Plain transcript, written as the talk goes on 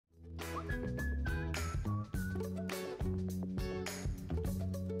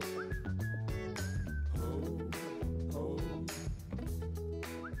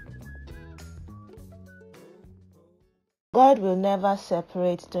God will never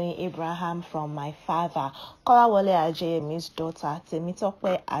separate Toyin Abraham from my father. Kolawole Ajeyemi's daughter,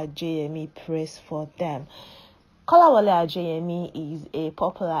 Temitope Ajeyemi, prays for them. Kolawole Ajeyemi is a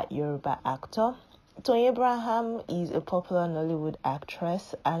popular Yoruba actor. Toyin Abraham is a popular Nollywood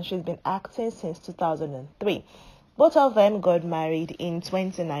actress, and she's been acting since 2003. Both of them got married in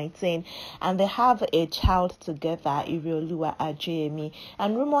 2019, and they have a child together, Kolawole Ajeyemi.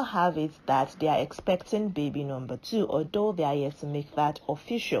 And rumor have it that they are expecting baby number 2, although they are yet to make that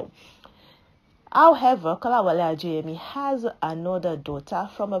official. However, Kolawole Ajeyemi has another daughter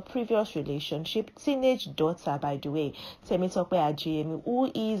from a previous relationship, teenage daughter, by the way, Temitope Ajeyemi,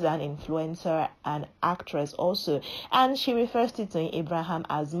 who is an influencer and actress also, and she refers to Toyin Abraham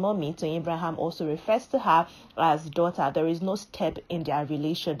as mommy. Toyin Abraham also refers to her as daughter. There is no step in their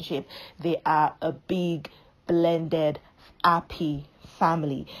relationship. They are a big, blended, happy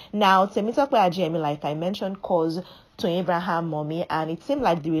family. Now, Temitope Ajeyemi, like I mentioned, calls Toyin Abraham mommy, and it seemed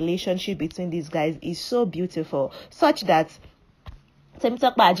like the relationship between these guys is so beautiful, such that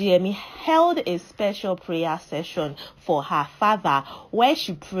Temitope Ajeyemi held a special prayer session for her father, where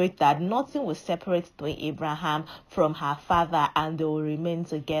she prayed that nothing will separate Toyin Abraham from her father and they will remain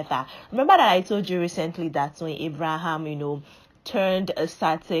together. Remember that I told you recently that Toyin Abraham, turned a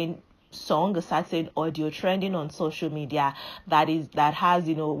certain song, a certain audio trending on social media that has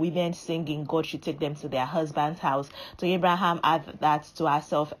women singing God should take them to their husband's house. So Abraham had that to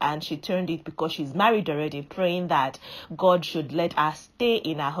herself, and she turned it because she's married already, praying that God should let her stay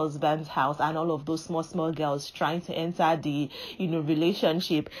in her husband's house, and all of those small girls trying to enter the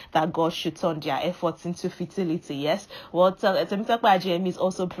relationship, that God should turn their efforts into fertility. Yes, well, Temitope Ajeyemi is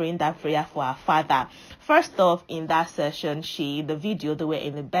also praying that prayer for her father. First off, in that session, they were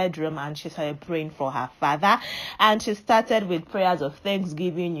in the bedroom, and she started praying for her father, and she started with prayers of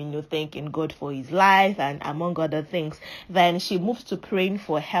thanksgiving, thanking God for his life and among other things. Then she moved to praying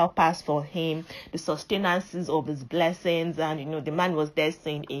for helpers for him, the sustenances of his blessings, and the man was there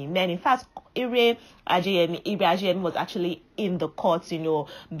saying amen. In fact, Kolawole Ajeyemi was actually in the court,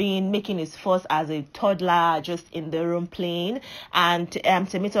 making his first as a toddler, just in the room playing. And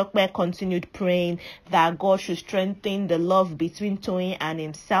Temitope continued praying that God should strengthen the love between Toyin and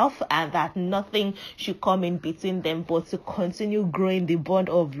himself, and that nothing should come in between them, but to continue growing the bond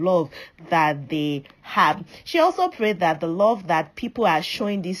of love that they have. She also prayed that the love that people are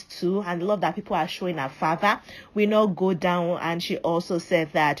showing these two, and the love that people are showing her father, will not go down. And she also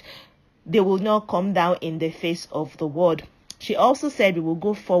said that they will not come down in the face of the world. She also said we will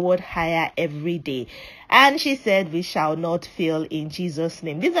go forward higher every day. And she said we shall not fail in Jesus'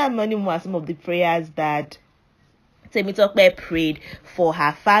 name. These are some of the prayers that Temitope prayed for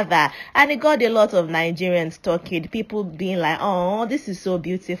her father, and it got a lot of Nigerians talking, people being like, oh, this is so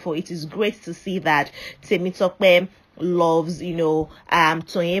beautiful. It is great to see that Temitope loves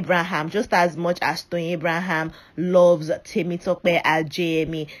Toyin Abraham just as much as Toyin Abraham loves Temitope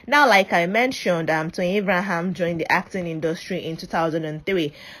Ajeyemi. Now, like I mentioned, Toyin Abraham joined the acting industry in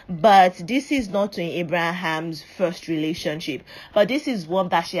 2003, but this is not Toyin Abraham's first relationship, but this is one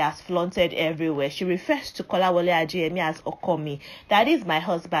that she has flaunted everywhere. She refers to Kolawole Ajeyemi as Okomi, that is my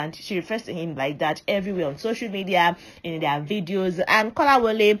husband. She refers to him like that everywhere on social media, in their videos. And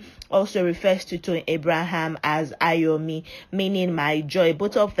Kolawole also refers to Toyin Abraham as Ayomi, meaning my joy.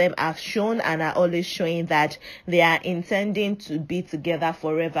 Both of them have shown and are always showing that they are intending to be together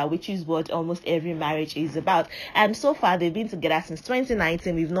forever, which is what almost every marriage is about. And so far, they've been together since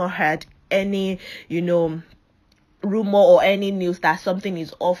 2019. We've not heard any, rumor or any news that something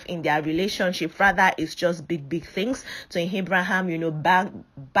is off in their relationship. Rather, it's just big things. So in Abraham,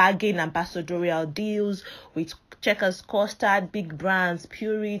 bagging ambassadorial deals with Checkers Custard, big brands,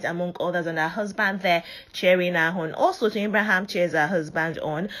 Pureit, among others, and her husband there cheering her on. Also, to Abraham cheers her husband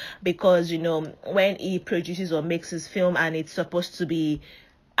on because when he produces or makes his film and it's supposed to be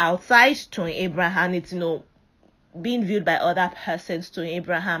outside, to Abraham, it's being viewed by other persons. To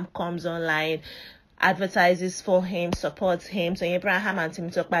Abraham comes online, advertises for him, supports him. So Abraham and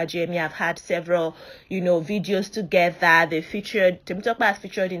Temitope Ajeyemi have had several, videos together. Temitope has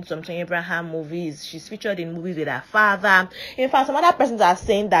featured in some Abraham movies. She's featured in movies with her father. In fact, some other persons are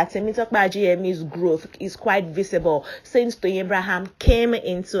saying that Temitope Ajeyemi's growth is quite visible since Abraham came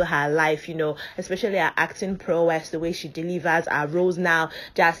into her life, especially her acting prowess, the way she delivers her roles now.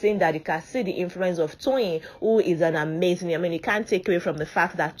 They are saying that you can see the influence of Toyin, who is an amazing, you can't take away from the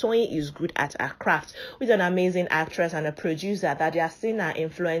fact that Toyin is good at her craft, with an amazing actress and a producer, that they are seeing her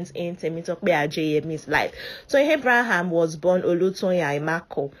influence in Temitope Ajeyemi's life. So Abraham was born Olutoyin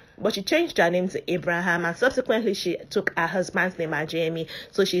Aimako, but she changed her name to Abraham, and subsequently she took her husband's name Ajeyemi,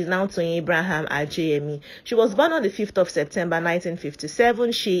 so she's now Toyin Abraham Ajeyemi. She was born on the 5th of September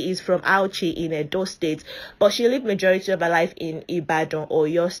 1957. She is from Auchi in Edo State, but she lived majority of her life in Ibadan,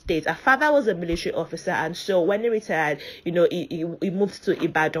 Oyo State. Her father was a military officer, and so when he retired, he moved to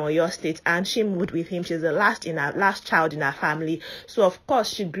Ibadan, Oyo State, and she moved with him. She's the last child in her family, so of course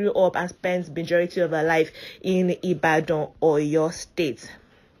she grew up and spent majority of her life in Ibadan, Oyo State.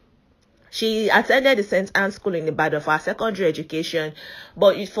 She attended the St. Anne's School in Ibadan for her secondary education,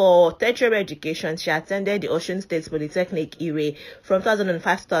 but for tertiary education, she attended the Osun State Polytechnic Ire from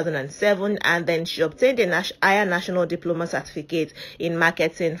 2005 to 2007, and then she obtained a higher national diploma certificate in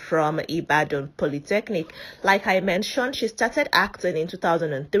marketing from Ibadan Polytechnic. Like I mentioned, she started acting in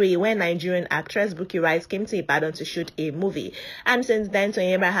 2003 when Nigerian actress Buki Rice came to Ibadan to shoot a movie, and since then,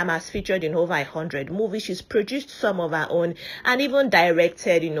 Toyin Abraham has featured in over 100 movies. She's produced some of her own and even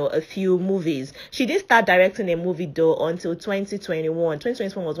directed, a few movies. She didn't start directing a movie though until 2021.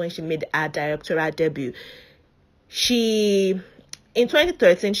 2021 was when she made her directorial debut. In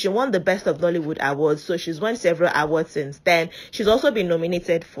 2013, she won the Best of Nollywood Awards, so she's won several awards since then. She's also been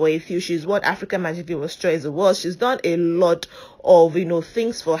nominated for a few. She's won African Magic Viewers Choice Awards. She's done a lot of,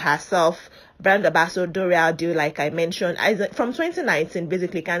 things for herself. Brand ambassadorial deal, like I mentioned. From 2019,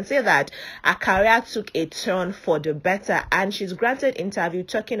 basically, can say that her career took a turn for the better, and she's granted interview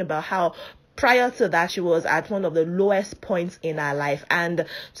talking about how prior to that, she was at one of the lowest points in her life, and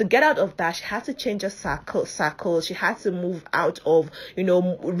to get out of that, she had to change her circle. She had to move out of,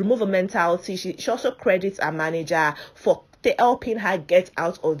 remove a mentality. She also credits her manager for helping her get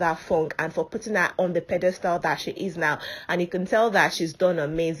out of that funk and for putting her on the pedestal that she is now. And you can tell that she's done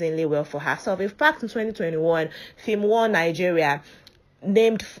amazingly well for herself. In fact, in 2021, Film One Nigeria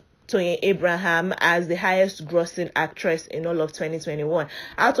named Toyin Abraham as the highest grossing actress in all of 2021.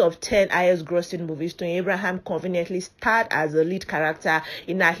 Out of 10 highest grossing movies, Toyin Abraham conveniently starred as a lead character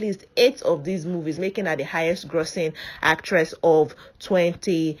in at least 8 of these movies, making her the highest grossing actress of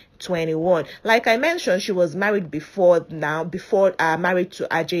 2021. Like I mentioned, she was married before married to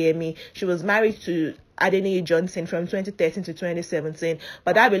Ajeyemi. She was married to Adeniyi Johnson from 2013 to 2017,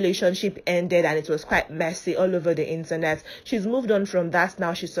 but that relationship ended and it was quite messy all over the internet. She's moved on from that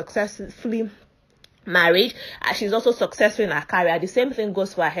now. She's successfully married. She's also successful in her career. The same thing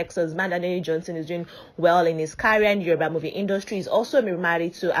goes for her ex-husband. Adeniyi Johnson is doing well in his career in the Yoruba movie industry. He's also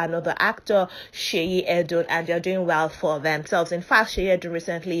married to another actor, Seyi Edun, and they're doing well for themselves. In fact, Seyi Edun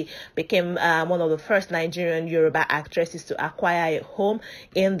recently became one of the first Nigerian Yoruba actresses to acquire a home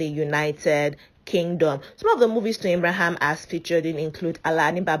in the United Kingdom. Some of the movies Toyin Abraham has featured in include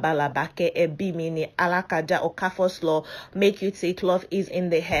Alani Baba Labake, Ebimini, Alakada, Okafor's Law, Make You Take, Love Is in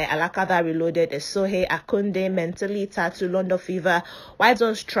the Hair, Alakada Reloaded, Esohe, Akunde, Mentally, Tattoo, London Fever, Why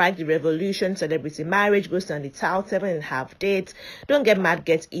Don't Strike, The Revolution, Celebrity Marriage, Ghost on the Town, 7.5 Dates, Don't Get Mad,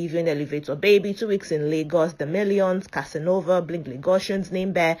 Get Even, Elevator Baby, 2 Weeks in Lagos, The Millions, Casanova, Blink Lagosians,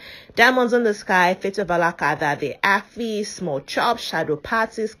 Name Bear, Diamonds on the Sky, Fate of Alakada, The Afi, Small Chop, Shadow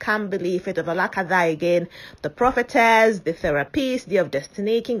Parties, Camberley, Fate of Alakada again, The Prophetess, The Therapist, Day of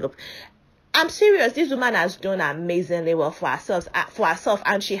Destiny, King of... I'm serious, this woman has done amazingly well for herself,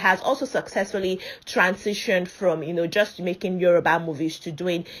 and she has also successfully transitioned from, just making Yoruba movies to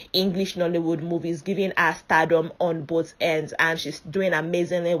doing English Nollywood movies, giving her stardom on both ends, and she's doing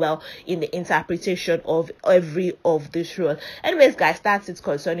amazingly well in the interpretation of every of this role. Anyways, guys, that's it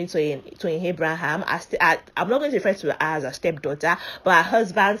concerning Toyin Abraham. I'm not going to refer to her as a stepdaughter, but her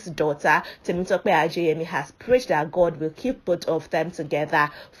husband's daughter, Temitope Ajeyemi, has prayed that God will keep both of them together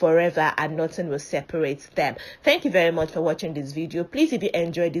forever and nothing will separate them. Thank you very much for watching this video. Please, if you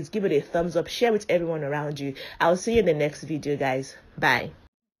enjoyed this, give it a thumbs up, share with everyone around you. I'll see you in the next video, guys. Bye.